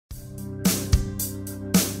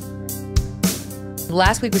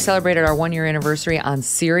Last week we celebrated our 1-year anniversary on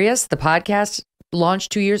Sirius. The podcast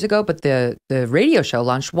launched 2 years ago, but the radio show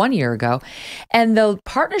launched 1 year ago. And the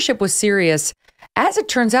partnership with Sirius, as it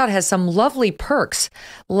turns out, has some lovely perks.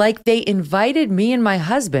 Like they invited me and my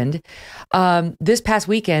husband this past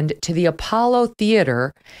weekend to the Apollo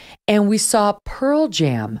Theater, and we saw Pearl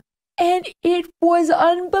Jam. And it was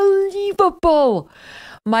unbelievable.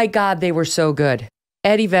 My God, they were so good.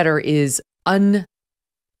 Eddie Vedder is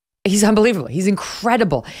he's unbelievable. He's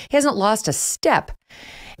incredible. He hasn't lost a step.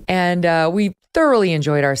 And we thoroughly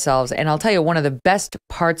enjoyed ourselves. And I'll tell you, one of the best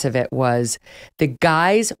parts of it was the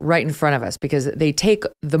guys right in front of us, because they take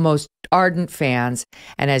the most ardent fans.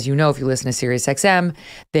 And as you know, if you listen to SiriusXM,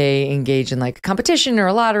 they engage in like a competition or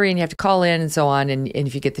a lottery, and you have to call in and so on. And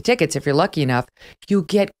if you get the tickets, if you're lucky enough, you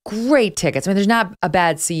get great tickets. I mean, there's not a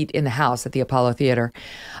bad seat in the house at the Apollo Theater.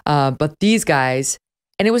 But these guys,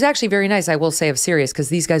 and it was actually very nice, I will say, of Sirius, because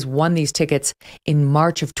these guys won these tickets in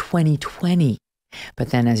March of 2020.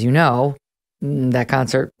 But then, as you know, that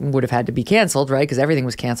concert would have had to be canceled, right? Because everything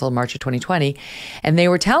was canceled in March of 2020. And they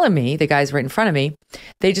were telling me, the guys right in front of me,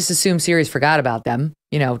 they just assumed Sirius forgot about them.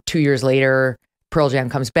 2 years later, Pearl Jam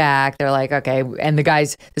comes back. They're like, okay. And the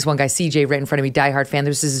guys, this one guy, CJ, right in front of me, diehard fan.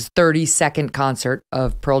 This is his 32nd concert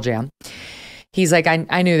of Pearl Jam. He's like,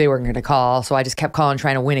 I knew they weren't going to call, so I just kept calling,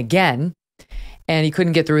 trying to win again. And he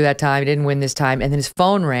couldn't get through that time. He didn't win this time. And then his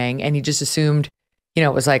phone rang, and he just assumed, it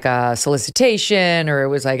was like a solicitation, or it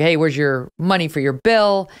was like, hey, where's your money for your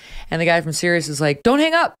bill? And the guy from Sirius is like, don't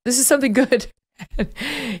hang up. This is something good.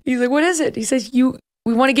 He's like, what is it? He says,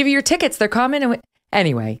 we want to give you your tickets. They're coming. And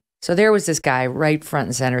anyway, so there was this guy right front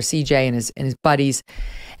and center, CJ and his buddies.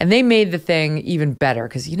 And they made the thing even better.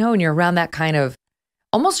 Because, when you're around that kind of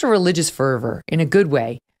almost a religious fervor in a good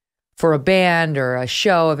way, for a band or a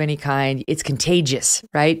show of any kind, it's contagious,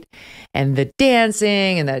 right? And the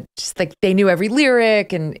dancing and just like they knew every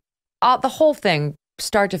lyric, and the whole thing,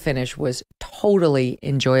 start to finish, was totally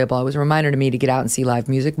enjoyable. It was a reminder to me to get out and see live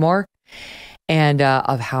music more, and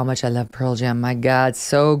of how much I love Pearl Jam. My God,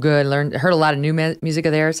 so good. Heard a lot of new music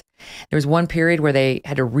of theirs. There was one period where they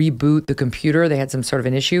had to reboot the computer. They had some sort of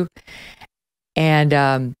an issue, and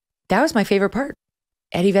that was my favorite part.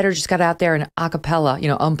 Eddie Vedder just got out there and a cappella,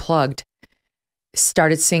 unplugged,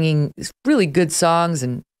 started singing really good songs,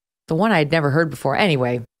 and the one I had never heard before.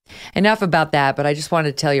 Anyway, enough about that, but I just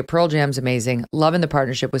wanted to tell you, Pearl Jam's amazing. Loving the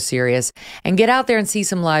partnership with Sirius, and get out there and see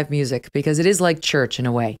some live music, because it is like church in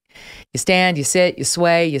a way. You stand, you sit, you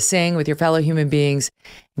sway, you sing with your fellow human beings,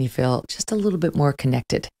 and you feel just a little bit more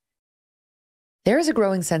connected. There is a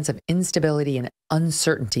growing sense of instability and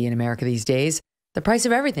uncertainty in America these days. The price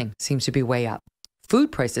of everything seems to be way up.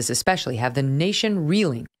 Food prices especially have the nation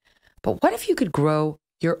reeling. But what if you could grow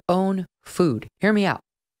your own food? Hear me out.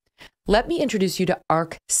 Let me introduce you to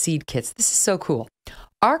ARC Seed Kits. This is so cool.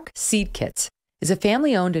 ARC Seed Kits is a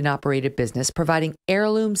family-owned and operated business providing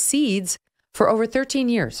heirloom seeds for over 13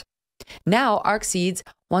 years. Now, ARC Seeds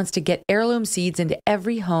wants to get heirloom seeds into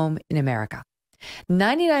every home in America.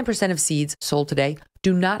 99% of seeds sold today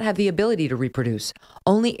do not have the ability to reproduce.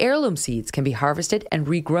 Only heirloom seeds can be harvested and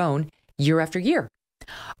regrown year after year.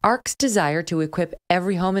 ARC's desire to equip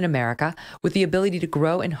every home in America with the ability to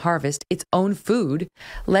grow and harvest its own food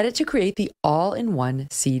led it to create the all-in-one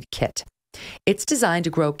seed kit. It's designed to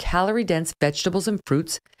grow calorie-dense vegetables and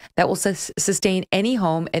fruits that will sustain any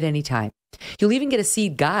home at any time. You'll even get a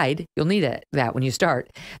seed guide, you'll need that when you start,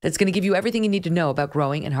 that's going to give you everything you need to know about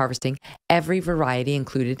growing and harvesting every variety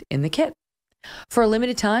included in the kit. For a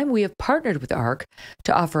limited time, we have partnered with ARC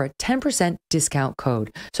to offer a 10% discount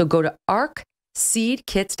code. So go to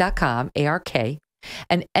arcseedkits.com, A-R-K,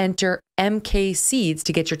 and enter MK Seeds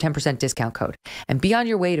to get your 10% discount code. And be on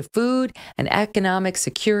your way to food and economic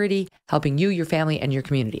security, helping you, your family, and your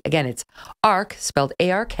community. Again, it's ARC, spelled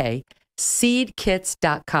A-R-K,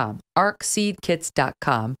 seedkits.com,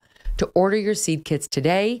 arcseedkits.com, to order your seed kits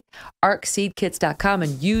today, arcseedkits.com,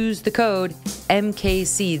 and use the code MK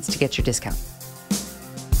Seeds to get your discount.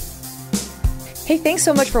 Hey, thanks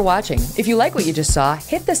so much for watching. If you like what you just saw,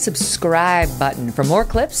 hit the subscribe button for more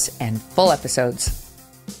clips and full episodes.